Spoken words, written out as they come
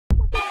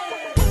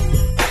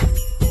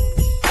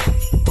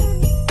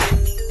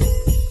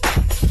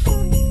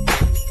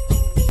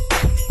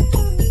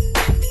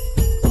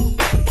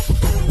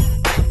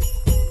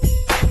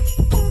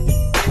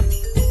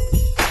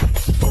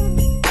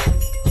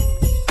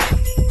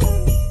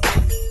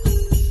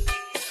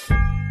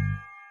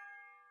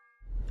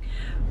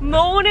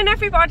morning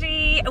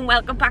everybody and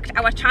welcome back to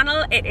our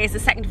channel. It is the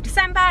 2nd of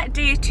December,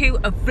 day 2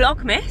 of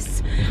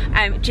Vlogmas.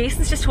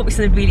 Jason's just told me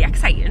something really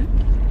exciting.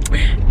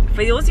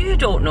 For those of you who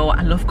don't know,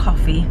 I love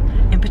coffee,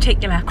 in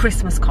particular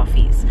Christmas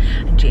coffees,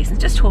 and Jason's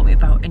just told me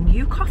about a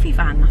new coffee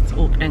van that's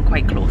opening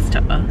quite close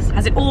to us.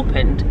 Has it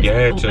opened?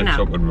 It's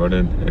up and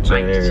running. It's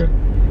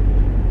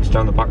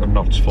down the back of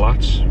Knott's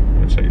Flats.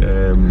 It's like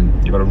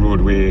you've got a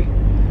roadway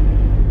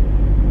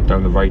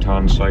down the right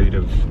hand side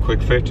of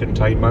Quick Fit in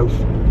Tynemouth,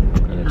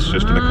 and it's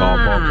just in a car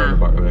park down the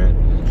back of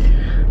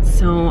there.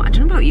 So I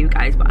don't know about you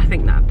guys, but I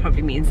think that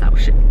probably means that we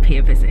should pay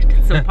a visit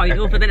at some point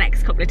over the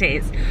next couple of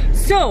days.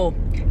 So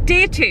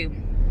day 2,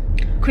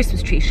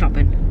 Christmas tree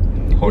shopping.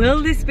 Hunt.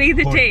 Will this be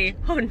the day?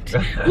 Hunt.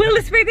 Will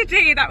this be the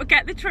day that we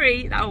get the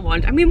tree that I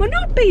want? I mean, we're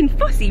not being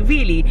fussy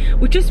really.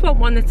 We just want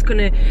one that's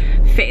gonna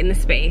fit in the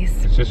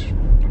space. It's just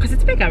because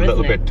it's bigger, isn't it? A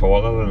little bit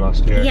taller than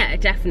last year. Yeah,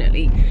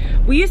 definitely.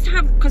 We used to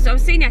have, because I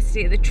was saying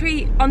yesterday, the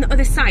tree on the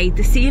other side,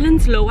 the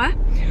ceiling's lower.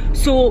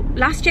 So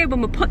last year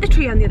when we put the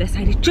tree on the other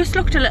side, it just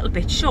looked a little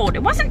bit short.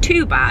 It wasn't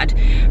too bad,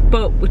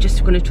 but we're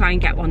just going to try and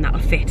get one that'll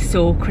fit.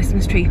 So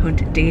Christmas tree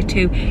hunt day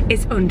 2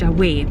 is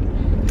underway.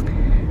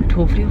 And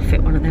hopefully we'll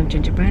fit one of them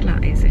gingerbread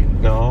lattes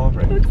in. No,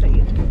 right. I'm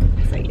excited.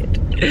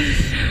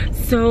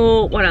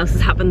 So what else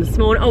has happened this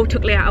morning? Oh,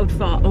 took Leah out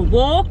for a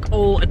walk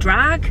or a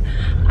drag.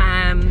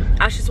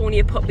 Ash is only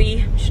a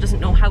puppy. She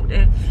doesn't know how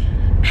to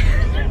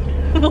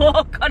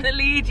walk on a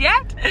lead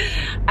yet.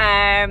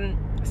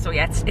 So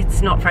yeah,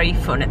 it's not very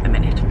fun at the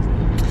minute.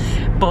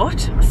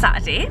 But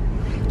Saturday,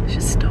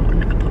 she's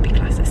starting a puppy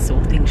classes, so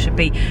things should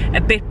be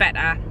a bit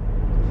better.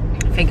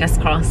 Fingers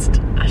crossed,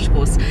 Ash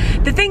goes.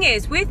 The thing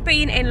is, with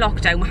being in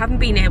lockdown, we haven't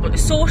been able to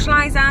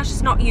socialise. Ash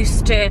is not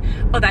used to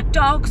other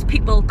dogs,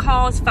 people,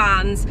 cars,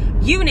 vans,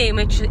 you name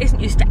it. She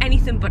isn't used to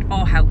anything but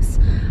our house.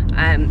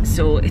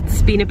 So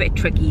it's been a bit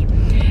tricky.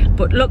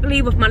 But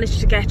luckily we've managed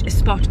to get a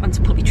spot on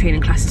some puppy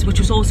training classes, which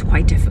was also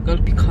quite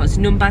difficult because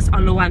numbers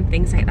are low and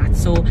things like that.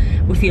 So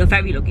we feel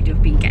very lucky to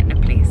have been getting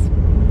a place.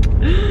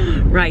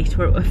 Right,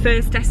 we're at our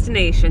first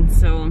destination.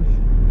 So,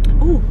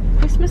 oh,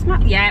 Christmas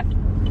map, yeah.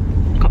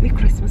 Got me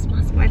Christmas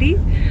mask ready.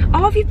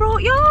 Oh, have you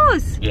brought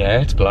yours? Yeah,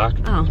 it's black.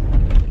 Oh,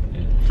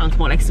 sounds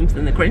more like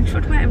something the Grinch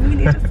would wear,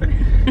 really, doesn't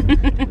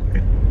it?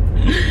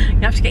 You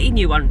have to get your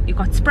new one. You've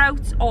got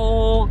sprouts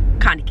or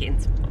candy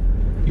canes.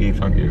 Yeah,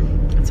 thank you.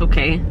 That's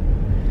okay.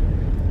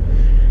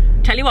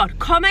 Tell you what,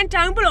 comment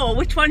down below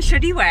which one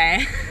should he wear.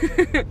 Oh,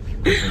 I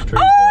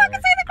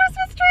can see the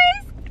Christmas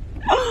trees.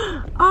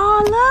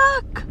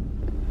 Oh, look.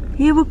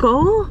 Here we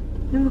go.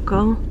 Here we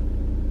go.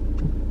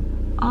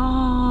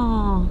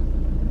 Oh.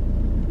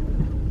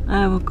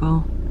 There we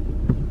go.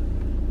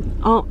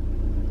 Oh,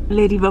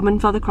 lady running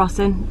for the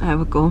crossing. There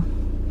we go.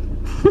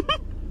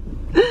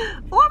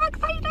 Oh, I'm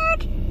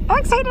excited! I'm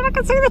excited, I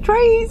can see the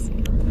trees!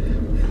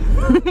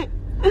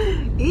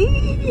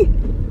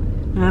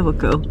 There we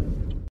go.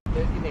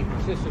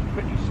 This is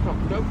pretty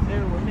stocked up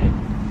there, wasn't it?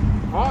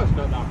 Oh, it's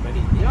not that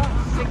many. Yeah,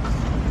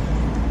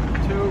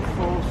 6, 2,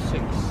 4,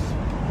 6.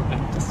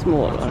 The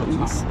small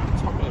ones.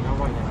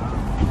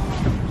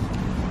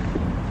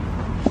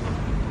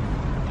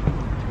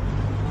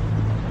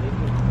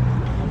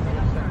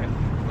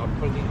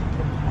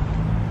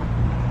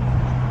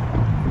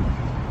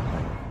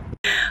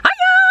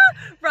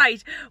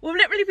 Right, we've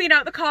literally been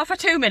out the car for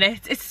 2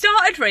 minutes. It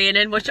started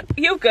raining, which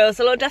you girls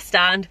will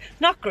understand.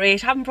 Not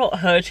great, haven't brought a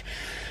hood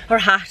or a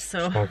hat,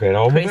 so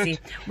crazy.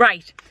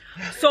 Right,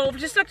 so we've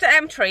just looked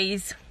at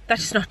trees. They're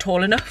just not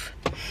tall enough.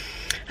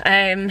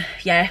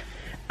 Yeah,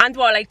 and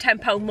we're like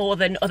 £10 more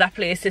than other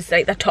places,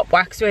 like the top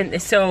wax, weren't they?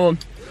 So, and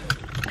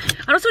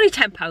it's only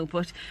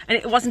 £10, and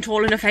it wasn't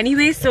tall enough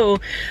anyway. So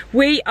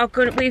we've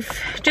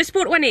just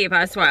spoke to a neighbour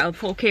as well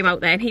before we came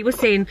out there, and he was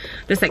saying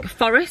there's like a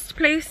forest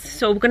place.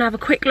 So we're gonna have a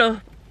quick look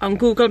on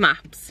Google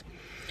Maps,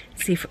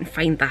 see if we can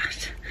find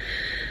that.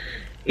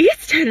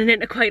 It's turning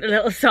into quite a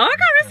little saga,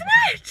 isn't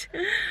it?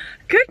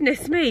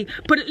 Goodness me.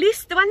 But at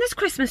least when this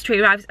Christmas tree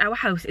arrives at our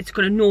house, it's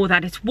going to know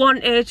that it's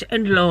wanted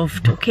and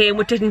loved, okay? And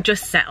we didn't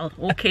just settle,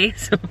 okay?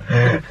 So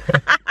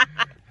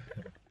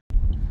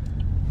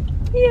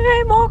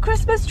yay, more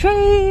Christmas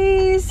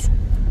trees.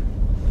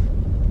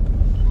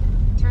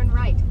 Turn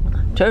right.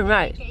 Turn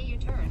right. Make a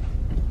U-turn.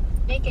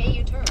 Make a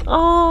U-turn.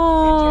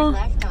 Oh.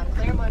 Then turn left on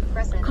Claremont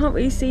Crescent. Can't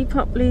really see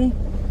properly.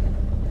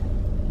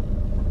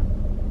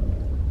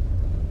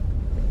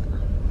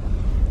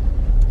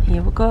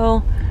 Here we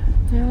go.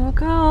 Here we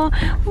go.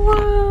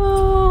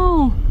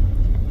 Whoa!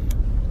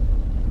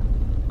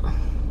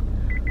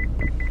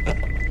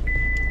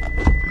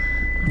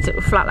 That's it,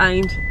 we're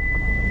flatlined.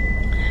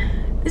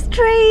 There's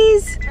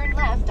trees! Turn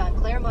left on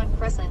Claremont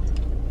Crescent.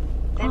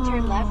 Then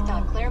turn left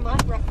on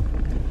Claremont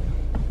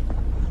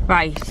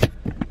Right.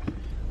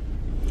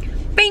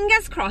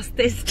 Fingers crossed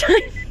this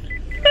time.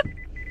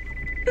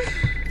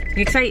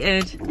 You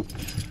excited?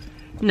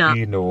 No.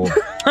 You know.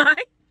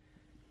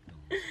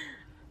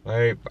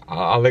 I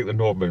like the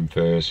Northern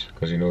firs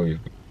because you know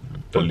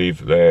they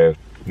leave their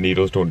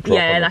needles don't drop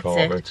on the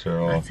carpet.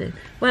 So. That's it.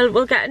 Well,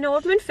 we'll get a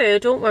Nordman fir,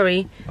 don't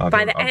worry.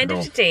 By the end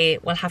of today,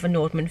 we'll have a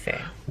Nordman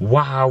fir.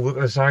 Wow, look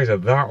at the size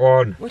of that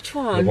one. Which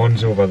one? The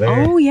one's over there.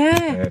 Oh,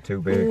 yeah. Yeah,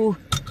 too big. Oh,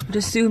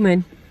 just zoom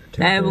in.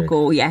 There we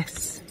go,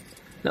 yes.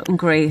 Looking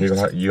great.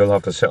 You'll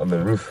have to sit on the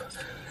roof.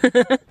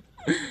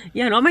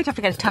 Yeah, no, I might have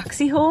to get a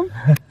taxi home.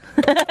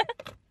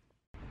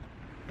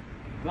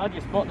 Glad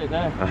you spotted it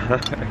there.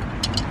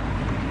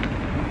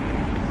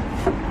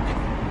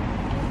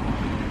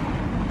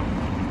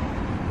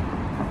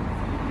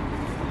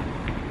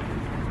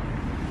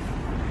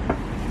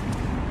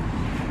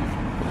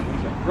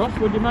 Ross,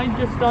 would you mind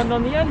just standing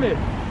on the end, mate?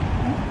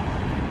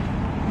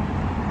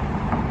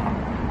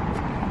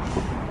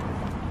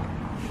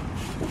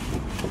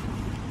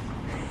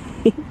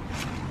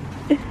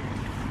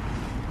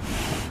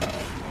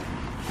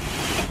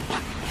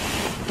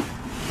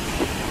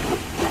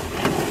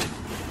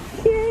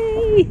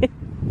 Yay!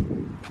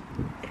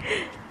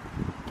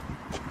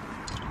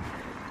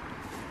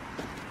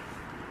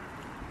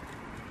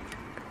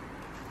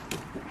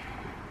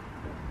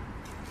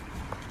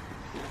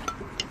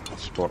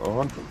 Spot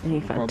on.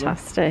 You're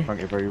fantastic.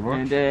 Thank you very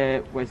much.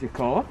 And where's your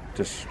car?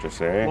 Just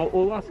there. Well,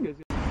 all ask is.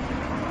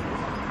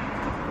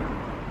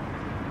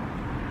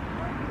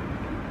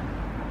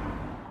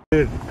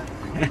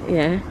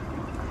 Yeah.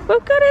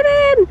 We've got it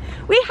in!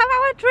 We have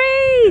our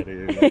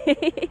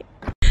tree!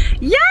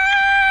 Yes!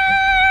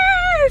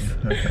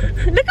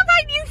 Look at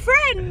my new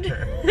friend!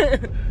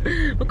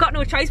 We've got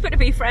no choice but to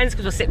be friends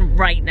because we're sitting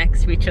right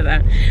next to each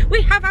other.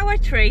 We have our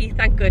tree,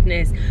 thank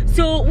goodness.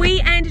 So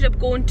we ended up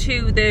going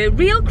to the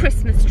Real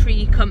Christmas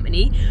Tree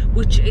Company,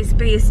 which is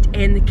based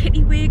in the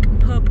Kittiwake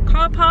Pub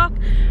car park.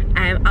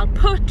 I'll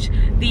put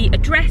the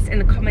address in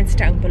the comments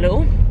down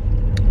below.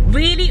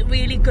 Really,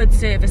 really good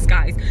service,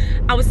 guys.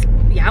 I was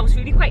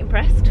really quite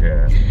impressed.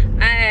 Yeah.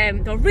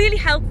 They're really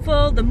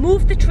helpful. They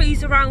moved the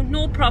trees around,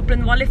 no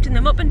problem. While lifting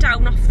them up and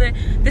down off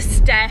the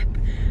step.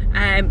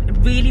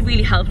 Really,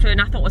 really helped her, and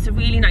I thought it was a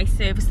really nice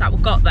service that we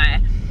got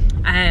there.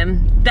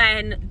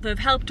 Then they've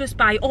helped us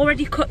by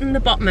already cutting the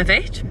bottom of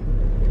it.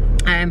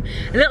 A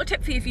little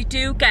tip for you if you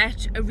do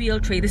get a real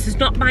tree. This is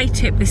not my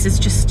tip. This is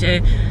just,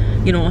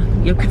 you know,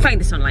 you can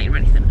find this online or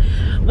anything.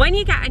 When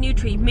you get a new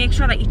tree, make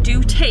sure that you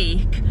do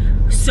take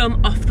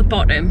some off the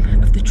bottom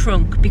of the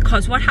trunk,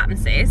 because what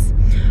happens is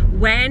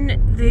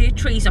when the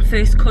trees are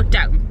first cut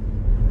down,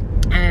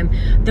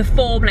 they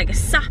form like a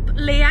sap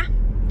layer,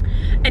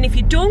 and if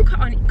you don't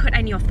cut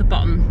any off the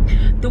bottom,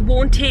 they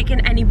won't take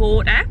in any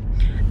water,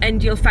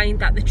 and you'll find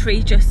that the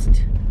tree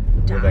just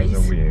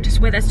dies.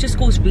 Just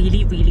goes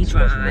really, really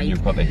dry. Especially when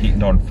you've got the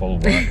heating on full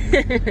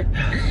whack.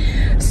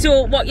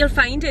 So what you'll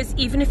find is,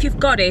 even if you've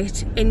got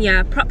it in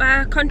your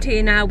proper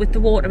container with the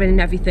water in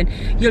and everything,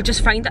 you'll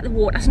just find that the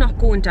water's not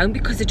going down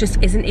because it just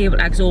isn't able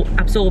to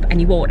absorb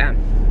any water.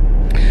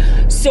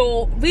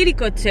 So really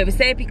good service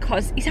there,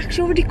 because he's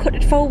actually already cut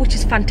it for, which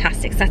is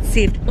fantastic. So that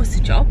saved us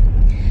a job.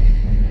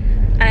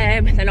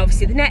 Then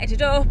obviously they netted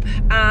it up,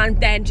 and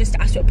then just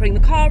asked her to bring the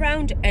car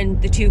around,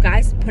 and the two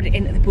guys put it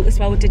into the boot as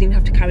well. We didn't even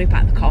have to carry it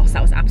back the car, so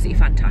that was absolutely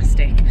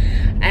fantastic.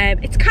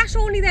 It's cash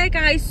only there,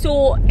 guys,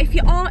 so if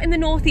you are in the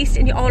northeast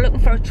and you are looking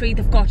for a tree,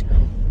 they've got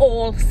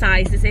all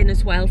sizes in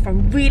as well,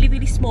 from really,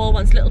 really small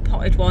ones, little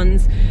potted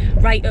ones,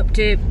 right up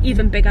to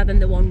even bigger than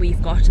the one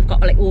we've got. I've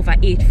got like over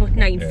 8 foot,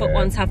 9 foot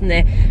ones, haven't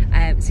they?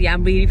 So yeah,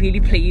 I'm really,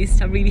 really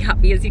pleased. I'm really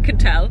happy, as you can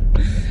tell.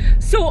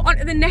 So on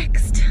to the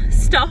next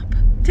stop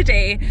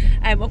today.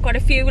 I've got a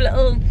few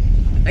little,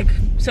 like,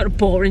 sort of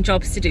boring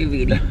jobs to do,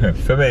 really.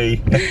 For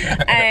me.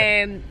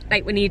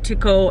 Like, we need to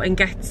go and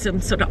get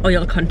some sort of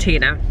oil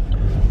container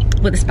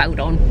with a spout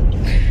on,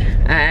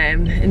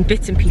 and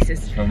bits and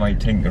pieces. For my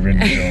tinkering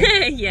job.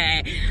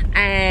 Yeah.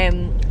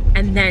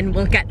 And then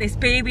we'll get this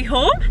baby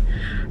home,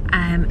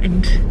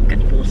 and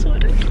get it all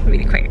sorted. I'm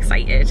really quite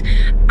excited.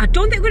 I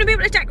don't think we're going to be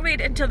able to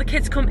decorate it until the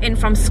kids come in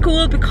from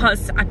school,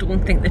 because I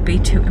don't think they'd be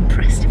too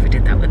impressed if we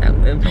did that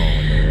without them.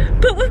 Oh, no.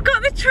 But we've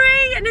got the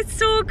tree, and it's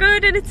so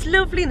good, and it's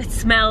lovely, and it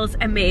smells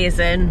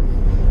amazing.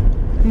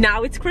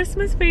 Now it's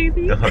Christmas,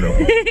 baby. Oh,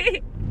 no.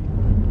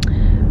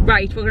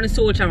 Right, we're going to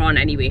soldier on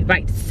anyway.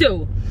 Right,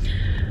 so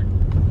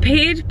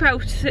paid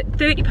about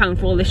 £30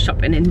 for all this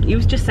shopping, and you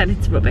just said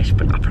it's rubbish,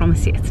 but I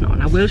promise you it's not.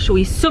 And I will show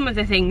you some of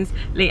the things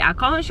later. I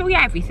can't show you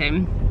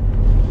everything,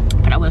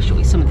 but I will show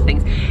you some of the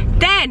things.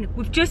 Then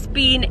we've just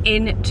been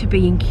in to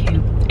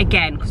B&Q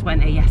again, because we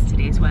went there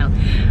yesterday as well,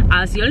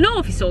 as you'll know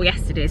if you saw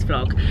yesterday's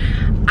vlog.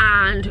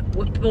 And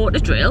we bought a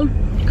drill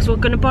because we're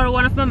going to borrow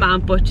one of my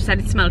mum, but she said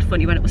it smelled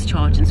funny when it was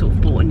charging, so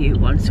we've bought a new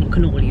one so we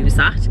can all use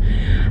that.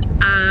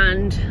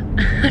 And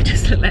I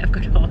just look like I've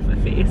got half a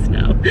face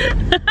now.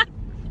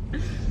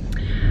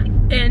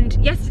 And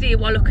yesterday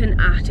we're looking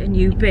at a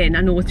new bin.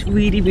 I know it's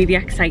really, really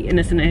exciting,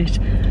 isn't it?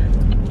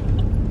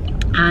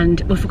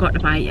 And we forgot to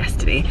buy it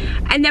yesterday.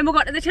 And then we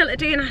got to the till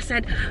today and I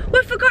said,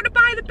 we forgot to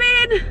buy the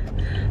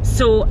bin.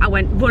 So I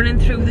went running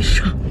through the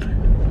shop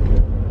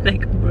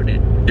like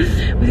running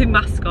with a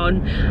mask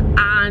on,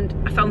 and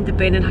I found the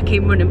bin and I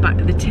came running back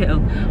to the till.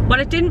 What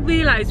I didn't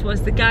realise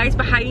was the guys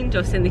behind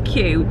us in the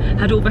queue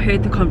had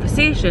overheard the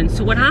conversation,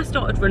 so when I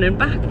started running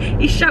back,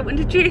 he's shouting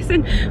to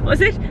Jason,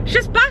 was it,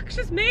 she's back,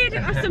 she's made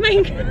it or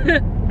something.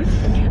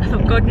 I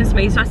thought, goodness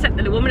me. So I said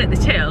to the woman at the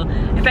till,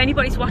 if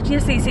anybody's watching a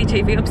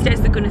CCTV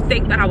upstairs, they're going to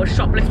think that I was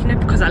shoplifting it,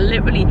 because I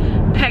literally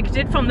pegged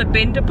it from the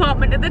bin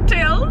department to the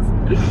tills.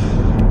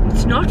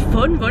 It's not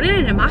fun running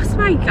in a mask,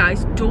 my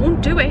guys.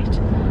 Don't do it.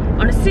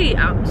 Honestly,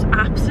 I was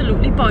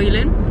absolutely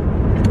boiling.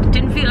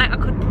 Didn't feel like I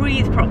could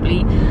breathe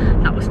properly.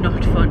 That was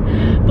not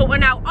fun. But we're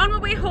now on my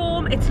way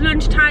home. It's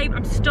lunchtime.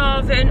 I'm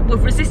starving.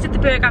 We've resisted the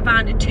burger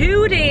van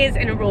 2 days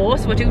in a row,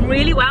 so we're doing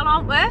really well,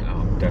 aren't we?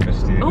 I'm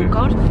devastated. Oh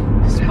God,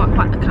 spot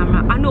back the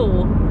camera. I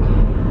know.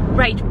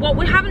 Right, what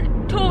we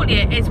haven't told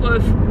you is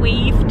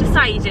we've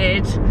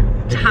decided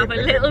to have a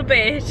little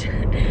bit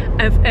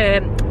of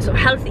sort of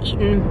healthy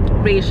eating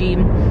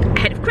regime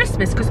ahead of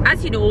Christmas, because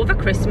as you know, over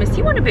Christmas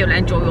you want to be able to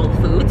enjoy all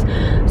the foods.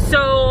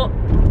 So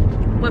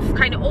we've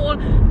kind of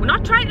we're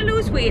not trying to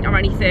lose weight or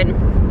anything,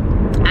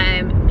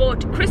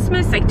 but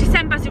Christmas, like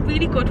December, is a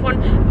really good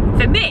one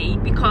for me,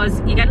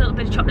 because you get a little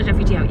bit of chocolate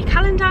every day out your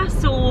calendar,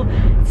 so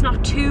it's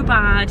not too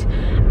bad.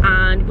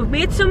 And we've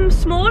made some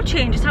small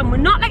changes, and we're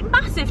not like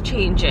massive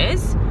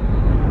changes,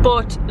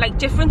 but like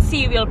different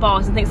cereal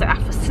bars and things like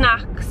that for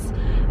snacks.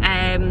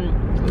 A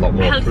lot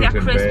more healthier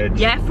fruit and veg.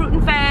 Yeah, fruit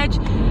and veg.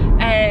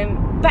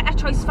 Better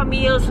choice for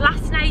meals.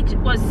 Last night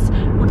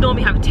we'd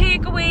normally have a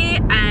takeaway.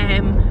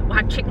 We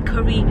had chicken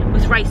curry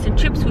with rice and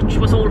chips, which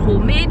was all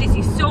homemade, as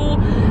you saw.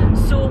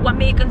 So we're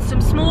making some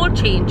small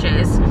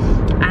changes.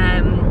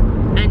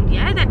 And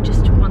yeah, then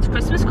just once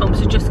Christmas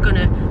comes, we're just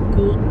gonna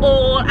go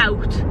all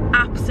out,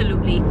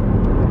 absolutely.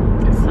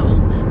 So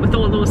with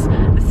all the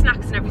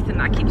snacks and everything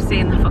that I keep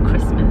saying that for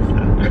Christmas.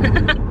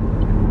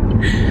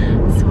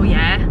 So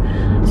yeah,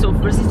 so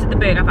we've resisted the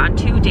burger van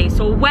 2 days.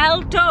 So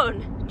well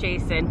done,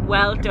 Jason.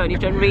 Well done. You've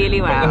done really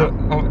well.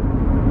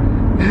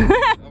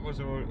 That was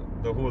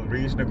the whole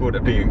reason to go to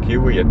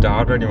B&Q with your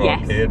dad when you were a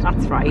kid. Yes,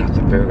 that's right.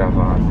 The burger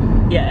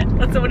van. Yeah,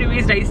 that's the only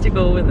reason I used to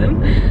go with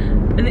him.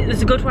 And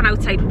there's a good one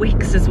outside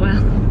Wickes as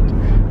well.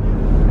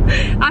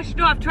 Actually,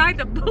 no, I've tried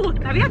them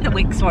both. Have you had the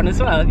Wickes one as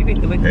well? Have you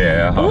been to the Wickes?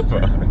 Yeah, I have.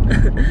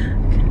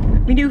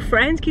 My new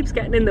friend keeps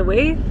getting in the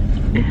way.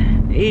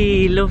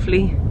 Hey,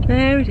 lovely.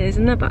 There it is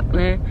in the back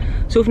there.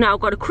 So we've now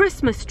got a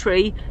Christmas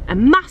tree, a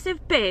massive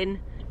bin,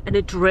 and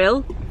a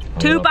drill,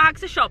 2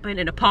 bags of shopping,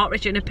 and a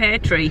partridge in a pear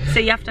tree.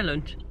 See you after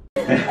lunch.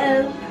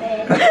 Open.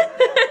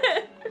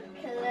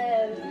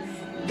 Close.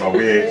 Well,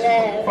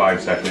 wait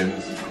 5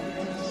 seconds.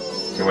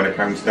 So when it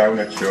counts down,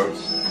 it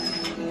shuts.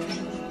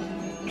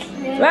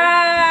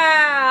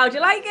 Wow, do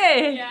you like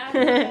it?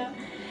 Yeah.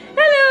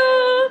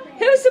 Hello.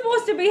 Who's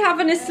supposed to be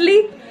having a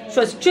sleep? She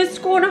was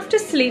just going off to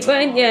sleep,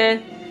 weren't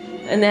you?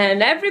 And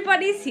then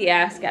everybody's here.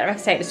 Let's get her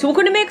excited. So we're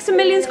going to make some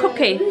Millions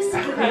cupcakes.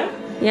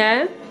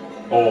 Yeah?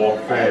 Or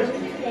fed.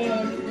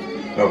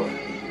 Look.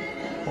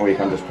 Or you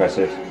can just press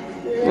it.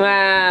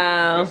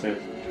 Wow. Press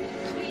it.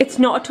 It's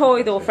not a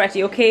toy though,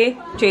 Freddie, okay?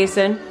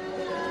 Jason?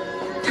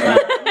 We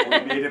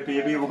made a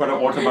baby, we've got an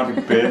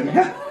automatic bin.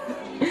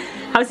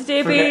 How's the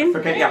day been?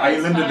 Forget your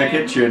island in the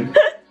kitchen.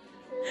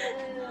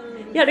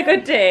 You had a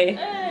good day?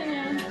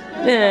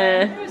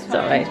 Yeah, it's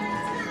alright.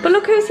 But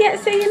look who's yet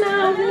to see you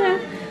now.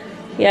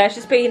 Yeah,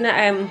 she's been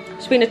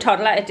a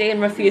toddler today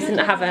and refusing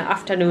to have an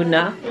afternoon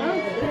nap.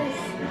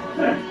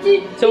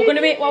 So we're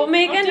gonna make what we're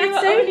making. Let's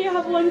see. I only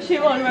have one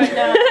shoe on right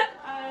now.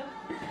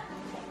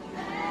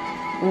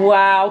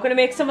 Wow, we're gonna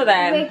make some of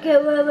them.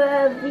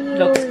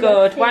 Looks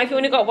good. Why have you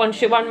only got one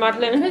shoe on,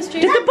 Madeline? Did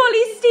the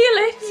bullies steal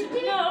it?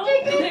 No. I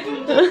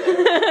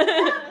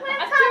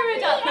threw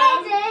it up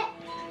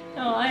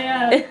now.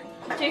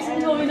 No,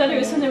 Jason told me that it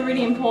was something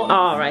really important.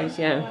 All right,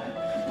 yeah.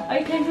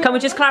 Can we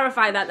just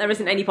clarify that there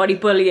isn't anybody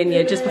bullying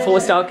you just before we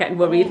start getting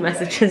worried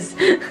messages?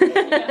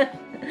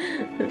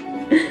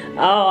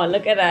 Oh,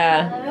 look at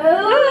her.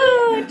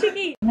 Oh,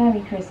 Chicky.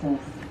 Merry Christmas.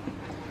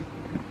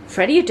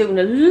 Freddie, you're doing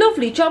a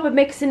lovely job of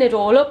mixing it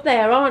all up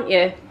there, aren't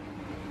you?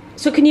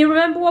 So can you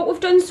remember what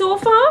we've done so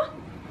far?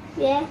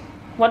 Yeah.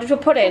 What did we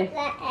put in?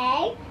 The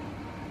egg.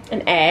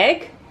 An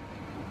egg.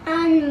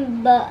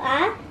 And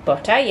butter.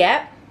 Butter,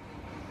 yep.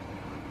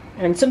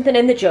 And something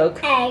in the jug.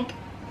 Egg.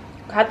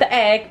 Had the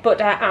egg,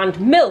 butter and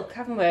milk,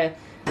 haven't we? And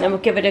then we'll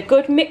give it a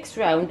good mix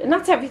round. And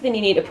that's everything you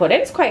need to put in.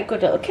 It's quite a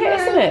good little kit,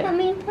 isn't it? Can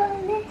we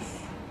put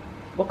this?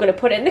 We're going to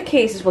put it in the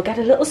cases. We'll get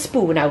a little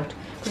spoon out.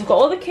 Because we've got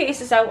all the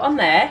cases out on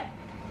there.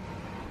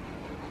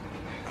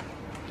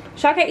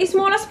 Shall I get you a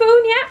smaller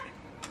spoon, yeah?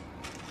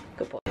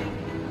 Good boy.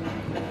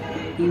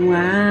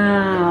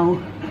 Wow.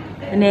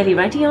 They're nearly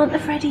ready, aren't they,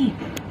 Freddie?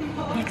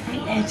 You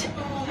excited?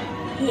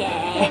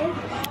 Yeah.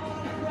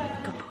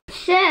 Good boy.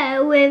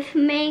 So we're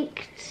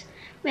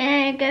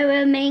going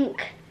to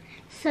make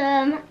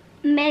some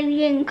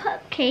Million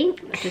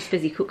cupcakes. They're just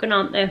busy cooking,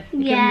 aren't they?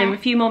 We're Yeah. giving them a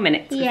few more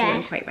minutes because Yeah. they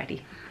weren't quite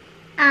ready.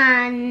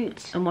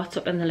 And And what's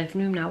up in the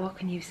living room now? What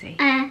can you see?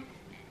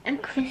 a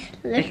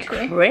Christmas A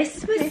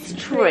Christmas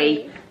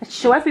tree. Let's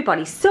show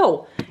everybody.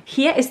 So,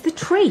 here is the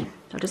tree.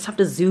 I'll just have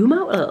to zoom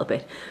out a little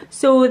bit.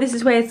 So this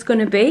is where it's going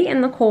to be,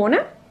 in the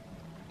corner.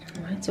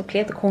 Right, so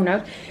clear the corner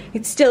out.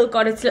 It's still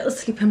got its little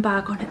sleeping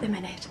bag on at the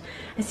minute.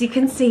 As you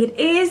can see, it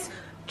is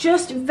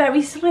just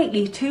very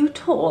slightly too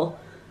tall.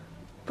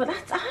 But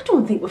that's, I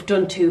don't think we've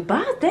done too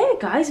bad there,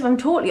 guys, if I'm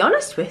totally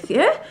honest with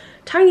you.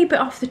 Tiny bit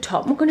off the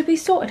top, we're going to be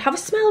sorted. Have a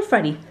smell,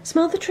 Freddie.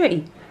 Smell the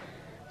tree.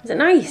 Is it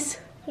nice?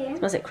 Yeah. It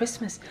smells like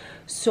Christmas.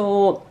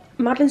 So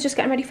Madeline's just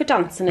getting ready for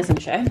dancing, isn't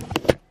she?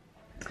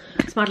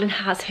 So Madeline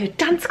has her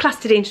dance class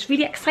today and she's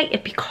really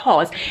excited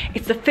because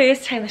it's the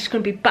first time that she's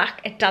going to be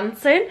back at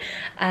dancing.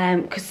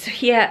 Because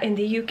here in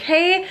the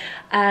UK,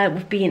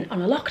 we've been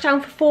on a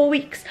lockdown for 4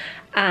 weeks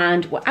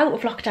and we're out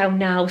of lockdown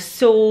now,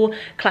 so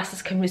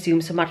classes can resume.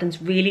 So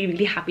Madeline's really,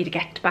 really happy to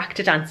get back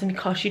to dancing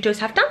because she does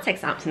have dance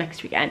exams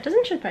next weekend,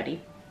 doesn't she,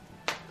 Freddie?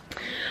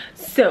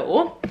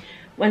 So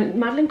when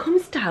Madeline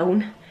comes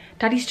down,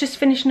 Daddy's just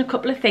finishing a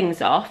couple of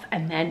things off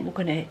and then we're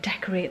going to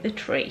decorate the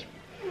tree.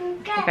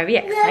 I'm very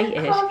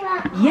excited.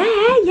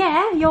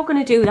 Yeah, you're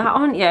going to do that,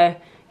 aren't you? You're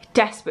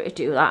desperate to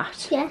do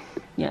that. Yeah.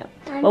 Yeah.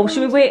 Well,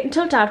 should we wait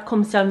until Dad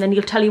comes down and then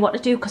he'll tell you what to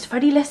do? Because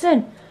Freddie,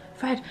 listen.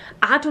 Fred,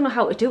 I don't know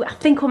how to do it. I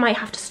think we might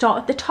have to start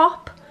at the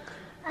top.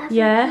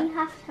 Yeah. We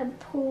have to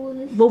pull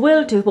this. Well,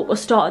 we'll do, but we'll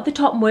start at the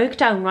top and work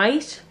down,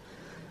 right?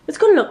 It's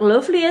going to look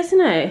lovely,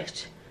 isn't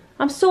it?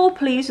 I'm so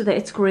pleased with it.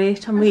 It's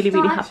great. I'm really,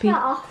 really happy.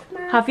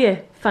 Have you?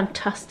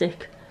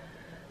 Fantastic.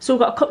 So we've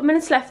got a couple of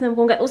minutes left and then we're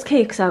going to get those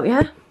cakes out,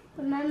 yeah?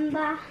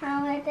 Remember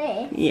how it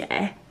is?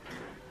 Yeah.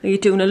 You're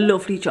doing a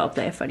lovely job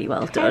there, Freddie.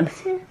 Well done.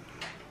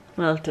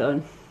 Well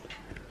done.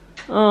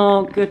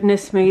 Oh,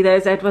 goodness me.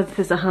 There's Edward's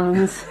scissor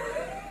hands.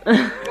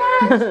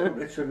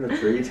 Trim the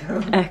tree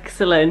down.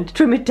 Excellent.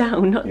 Trim it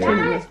down, not trim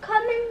it. Dad,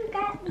 come and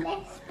get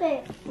this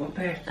bit. What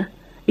bit?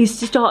 He's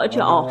started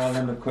you off. I'll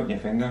end up cutting your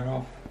finger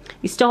off.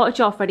 He started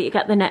you off, ready to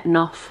get the netting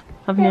off,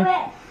 haven't you? Do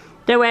it.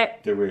 Do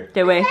it. Do it.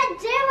 Do it.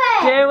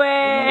 Do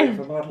it.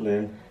 For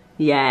Madeline.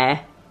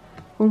 Yeah.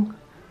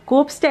 Go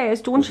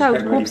upstairs. Don't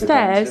shout. Go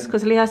upstairs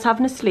because Leah's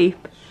having a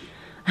sleep.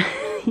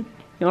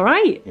 You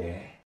alright? Yeah.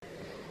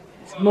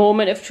 It's a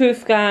moment of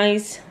truth,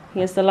 guys.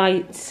 Here's the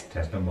lights.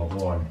 Test number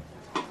 1.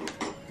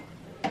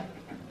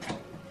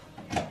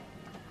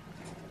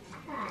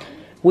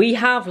 We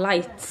have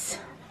lights.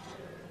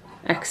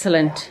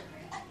 Excellent.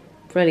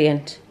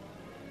 Brilliant.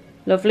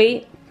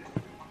 Lovely.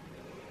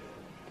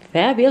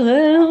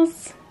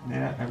 Fabulous.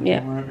 Yeah,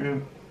 Yeah.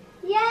 working.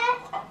 Yeah.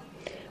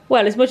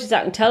 Well, as much as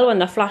I can tell when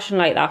they're flashing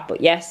like that,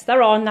 but yes,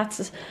 they're on.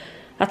 That's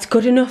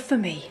good enough for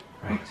me.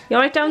 Right. You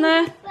alright down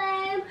there?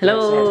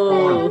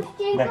 Hello.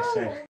 Next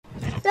set.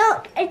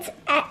 Look, it's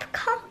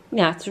Epcot.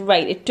 Yeah, that's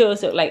right. It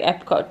does look like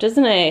Epcot,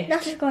 doesn't it?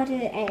 That's what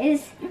it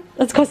is.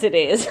 That's because it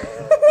is.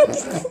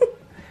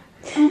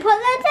 And put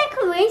the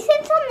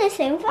decorations on the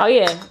sofa. Oh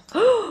yeah.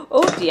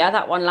 Oh dear,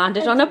 that one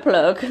landed on a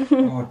plug.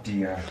 Oh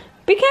dear.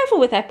 Be careful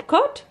with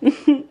Epcot.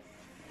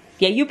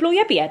 Yeah, you blow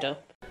your beard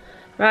up.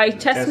 Right,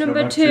 test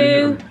number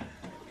 2.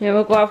 Here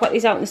we go. I've got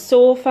these out on the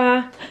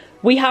sofa.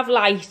 We have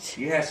light.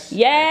 Yes.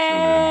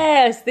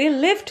 Yes, they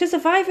live to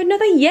survive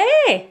another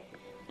year.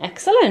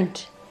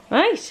 Excellent.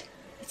 Right,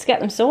 let's get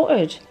them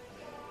sorted.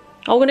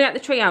 Oh, we're gonna get the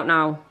tree out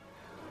now.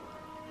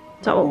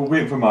 Is that what? We're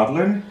waiting for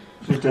Madeline.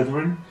 She's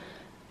dithering.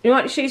 You know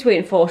what she's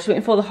waiting for? She's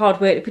waiting for the hard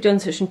work to be done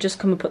so she can just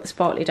come and put the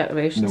sparkly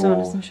decorations on,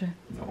 isn't she?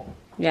 No.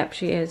 Yep,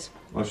 she is.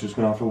 Well, she's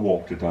going to have to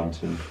walk to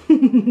dancing.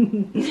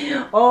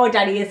 Oh,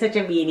 Daddy is such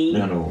a meanie.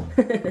 I know.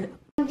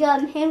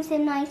 John, here's the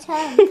night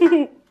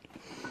time.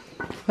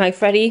 Right,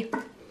 Freddie.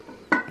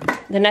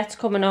 The net's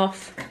coming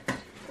off.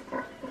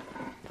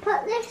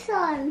 Put this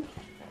on.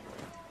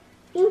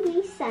 You'll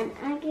be sent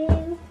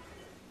again.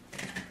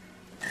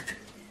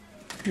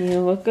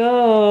 Here we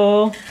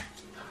go.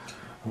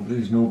 Hope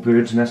there's no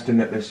birds nesting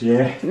it this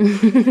year.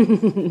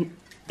 That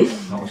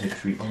was a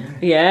treat, wasn't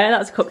it? Yeah, that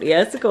was a couple of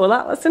years ago,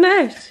 that wasn't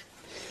it?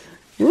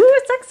 Ooh,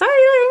 it's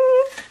exciting!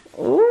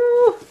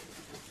 Ooh.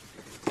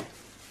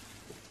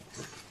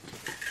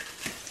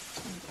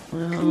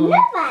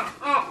 Another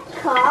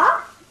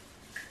Epcot.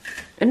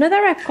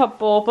 Another Epcot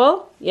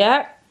bauble,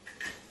 yeah.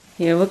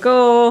 Here we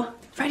go.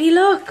 Freddie,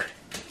 look!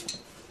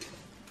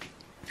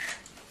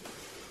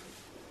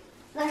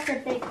 That's a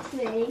big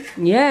tree.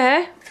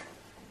 Yeah.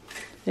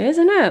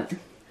 Isn't it?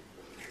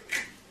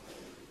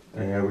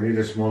 Yeah, we need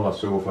a smaller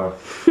sofa.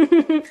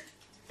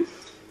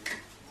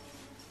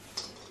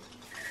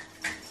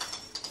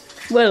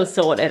 We'll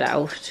sort it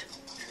out.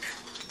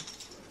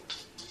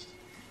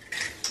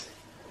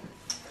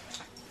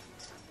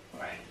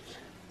 Right.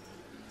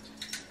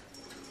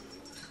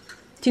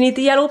 Do you need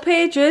the yellow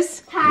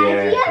pages?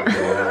 Tidy up.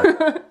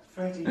 Yeah.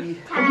 Freddie.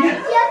 Tidy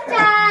up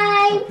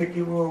time. Pick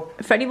you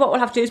up. Freddie, what we'll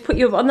have to do is put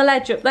you up on the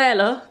ledge up there,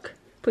 look.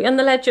 Put you on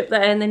the ledge up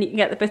there and then you can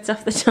get the bits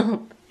off the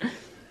top.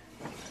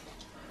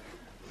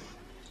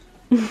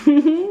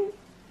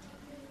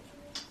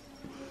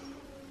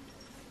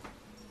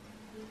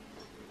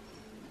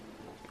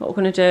 What we're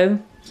going to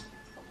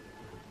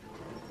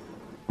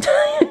do?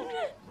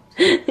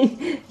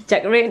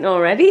 Decorating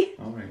already?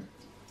 Alright.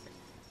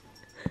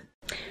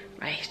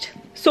 Right,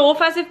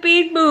 Sofas have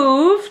been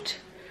moved.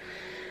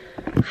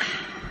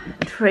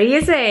 Tree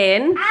is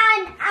in. And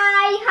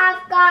I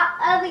have got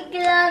oven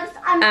gloves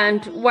on.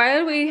 And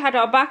while we had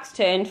our backs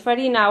turned,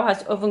 Freddie now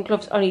has oven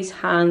gloves on his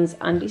hands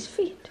and his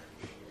feet.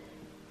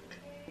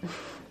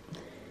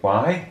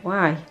 Why?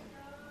 Why?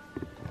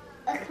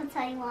 Because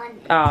I want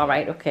it. Oh,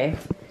 right, okay.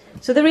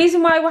 So the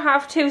reason why we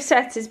have 2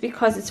 sets is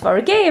because it's for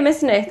a game,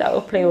 isn't it? That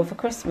we'll play over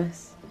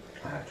Christmas.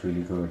 That's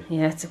really good.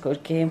 Yeah, it's a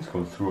good game. It's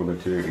called Throw the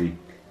Turkey.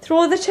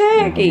 Throw the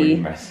turkey.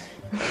 Mess.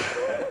 I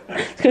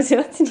was going to say,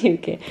 that's a new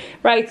game.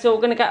 Right, so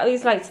we're going to get all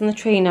these lights on the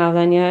tree now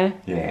then, yeah?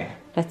 Yeah.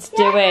 Let's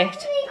do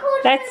it.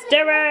 Let's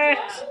do it.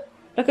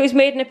 Look who's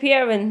made an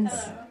appearance.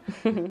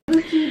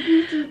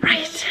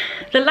 Right,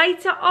 the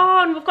lights are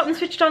on. We've got them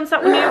switched on so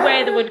that we knew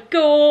where they would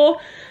go.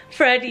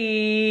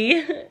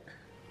 Freddie,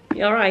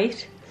 you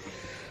alright?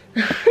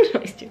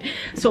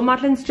 So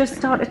Madeline's just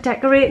started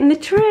decorating the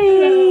tree.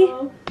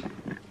 Hello.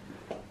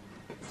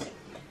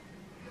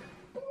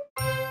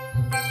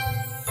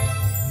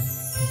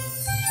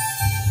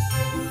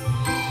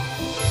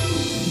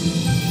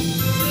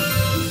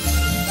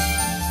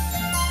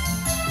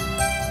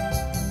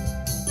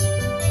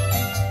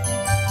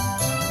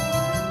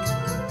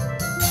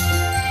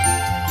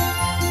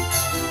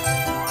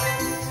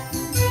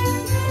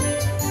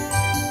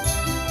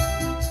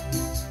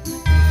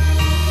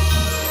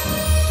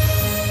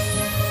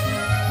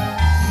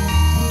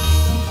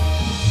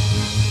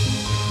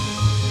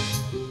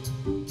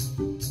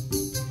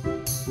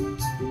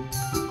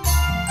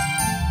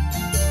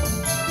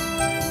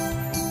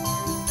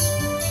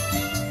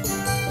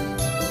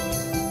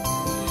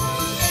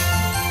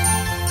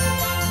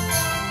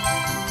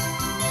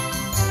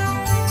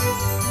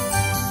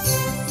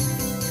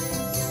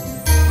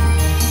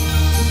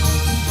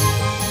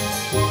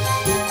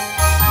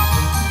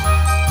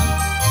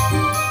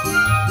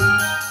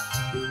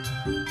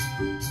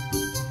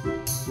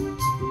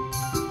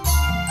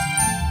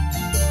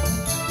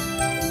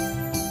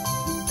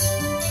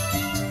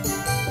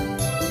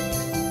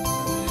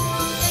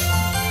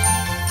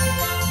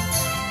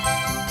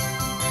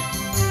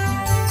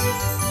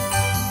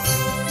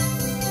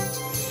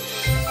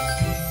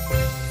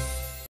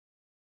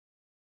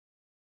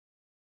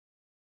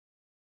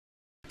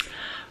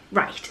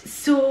 Right,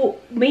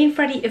 so me and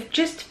Freddie have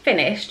just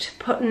finished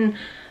putting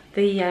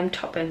the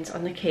toppings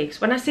on the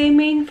cakes. When I say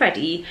me and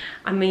Freddie,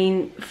 I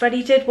mean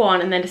Freddie did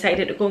one and then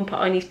decided to go and put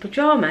on his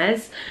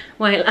pyjamas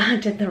while I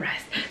did the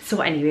rest.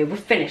 So anyway,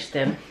 we've finished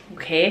them,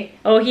 okay?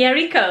 Oh, here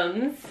he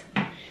comes.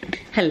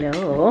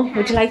 Hello.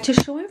 Would you like to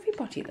show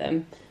everybody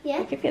them? Yeah.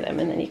 I'll give you them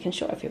and then you can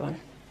show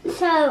everyone.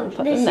 So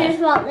this is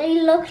what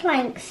they look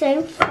like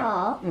so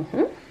far.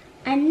 Mm-hmm.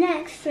 And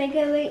next we're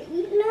going to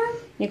eat them.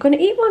 You're going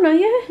to eat one, are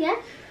you? Yeah.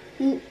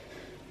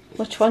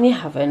 Which one are you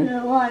having? The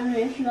one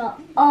with the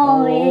orange.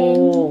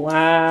 Oh,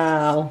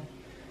 wow.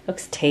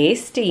 Looks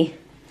tasty.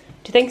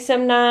 Do you think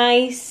some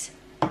nice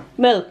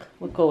milk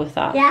would go with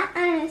that? Yeah,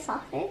 and a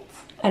sausage.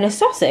 And a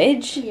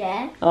sausage?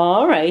 Yeah.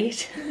 All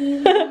right.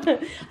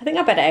 I think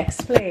I better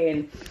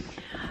explain.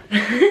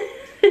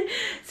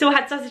 So I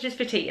had sausages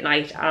for tea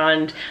tonight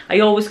and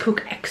I always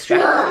cook extra.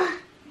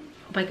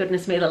 Oh my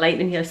goodness me, the light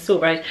in here is so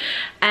bright.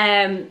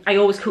 I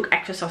always cook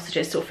extra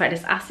sausages, so Fred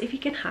has asked if he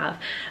can have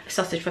a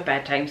sausage for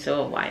bedtime,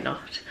 so why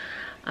not?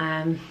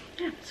 Yeah,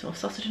 so a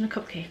sausage and a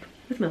cupcake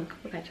with milk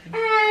for bedtime.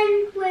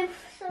 And with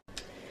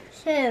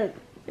some.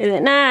 Is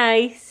it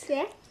nice?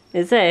 Yeah.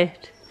 Is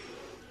it?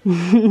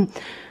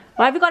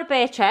 Why have you got a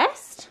bare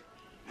chest?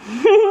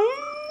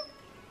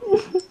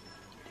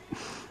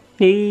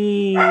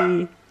 Hey.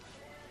 I'm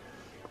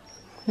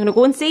gonna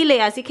go and see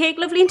Leah. Is your cake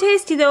lovely and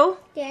tasty though?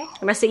 Yeah.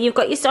 And I see you've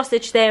got your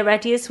sausage there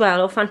ready as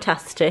well. Oh,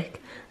 fantastic.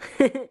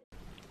 Hi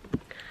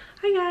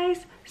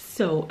guys.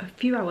 So a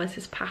few hours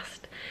has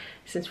passed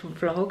since we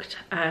vlogged.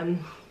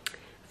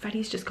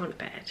 Freddie's just gone to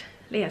bed.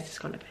 Leah's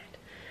just gone to bed.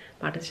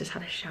 Madeline's just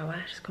had a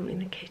shower, just coming in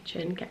the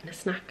kitchen, getting a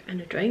snack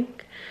and a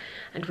drink.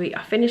 And we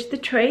are finished the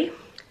tree.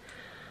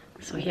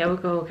 So here we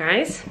go,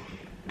 guys.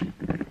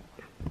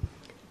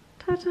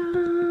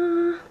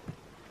 Ta-da!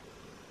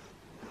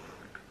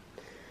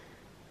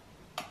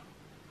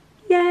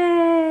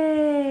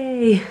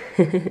 Yay!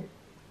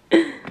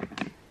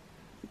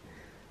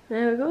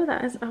 There we go,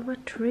 that is our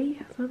tree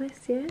for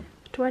this year,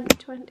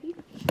 2020.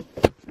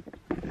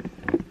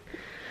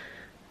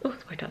 Oh,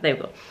 it's quite hot, there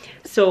we go.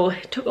 So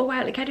it took a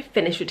while to get it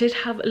finished. We did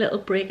have a little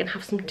break and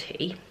have some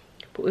tea,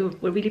 but we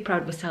were really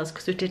proud of ourselves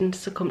because we didn't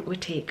succumb to a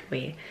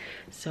takeaway.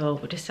 So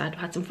we decided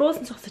we had some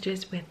frozen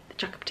sausages with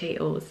jacket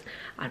potatoes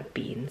and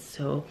beans.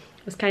 So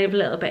it was kind of a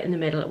little bit in the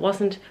middle. It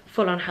wasn't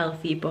full on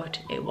healthy,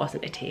 but it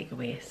wasn't a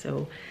takeaway.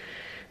 So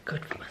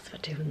good for us for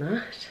doing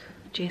that.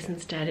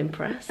 Jason's dead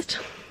impressed.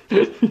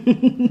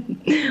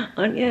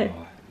 Aren't you?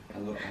 Oh, I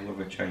love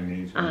a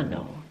Chinese one. I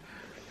know.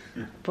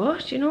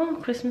 But you know,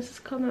 Christmas is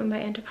coming, we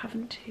might end up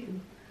having two.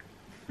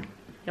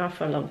 You are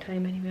for a long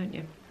time anyway, aren't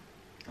you?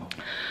 Oh.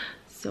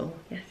 So,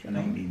 yes, you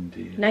 19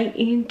 days.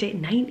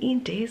 19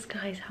 days,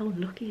 guys. How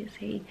lucky is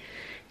he?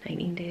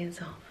 19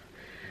 days off.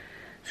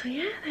 So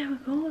yeah, there we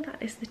go,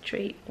 that is the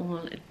tree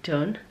all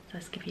done.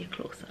 Let's give you a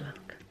closer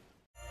look.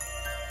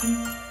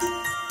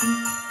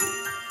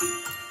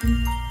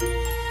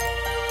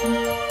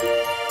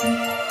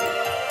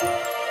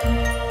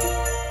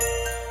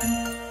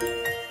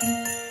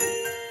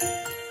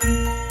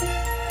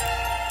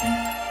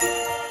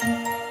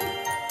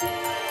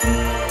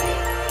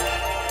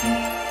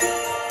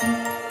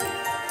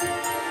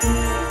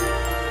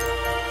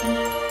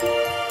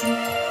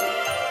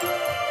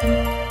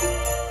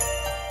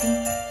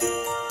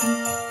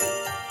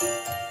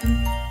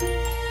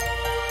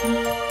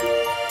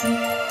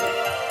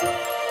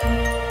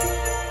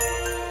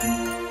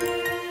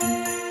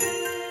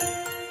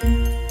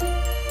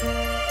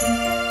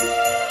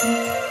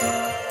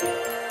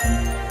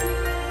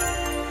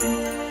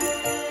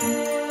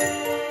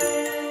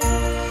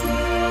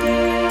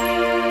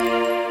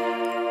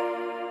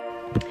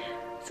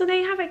 So there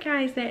you have it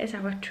guys, there is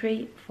our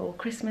tree for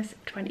Christmas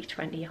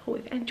 2020. I hope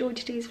you've enjoyed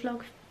today's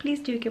vlog. Please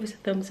do give us a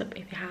thumbs up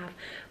if you have.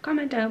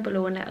 Comment down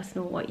below and let us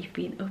know what you've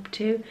been up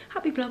to.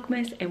 Happy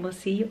Vlogmas, and we'll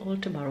see you all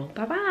tomorrow.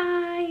 Bye bye.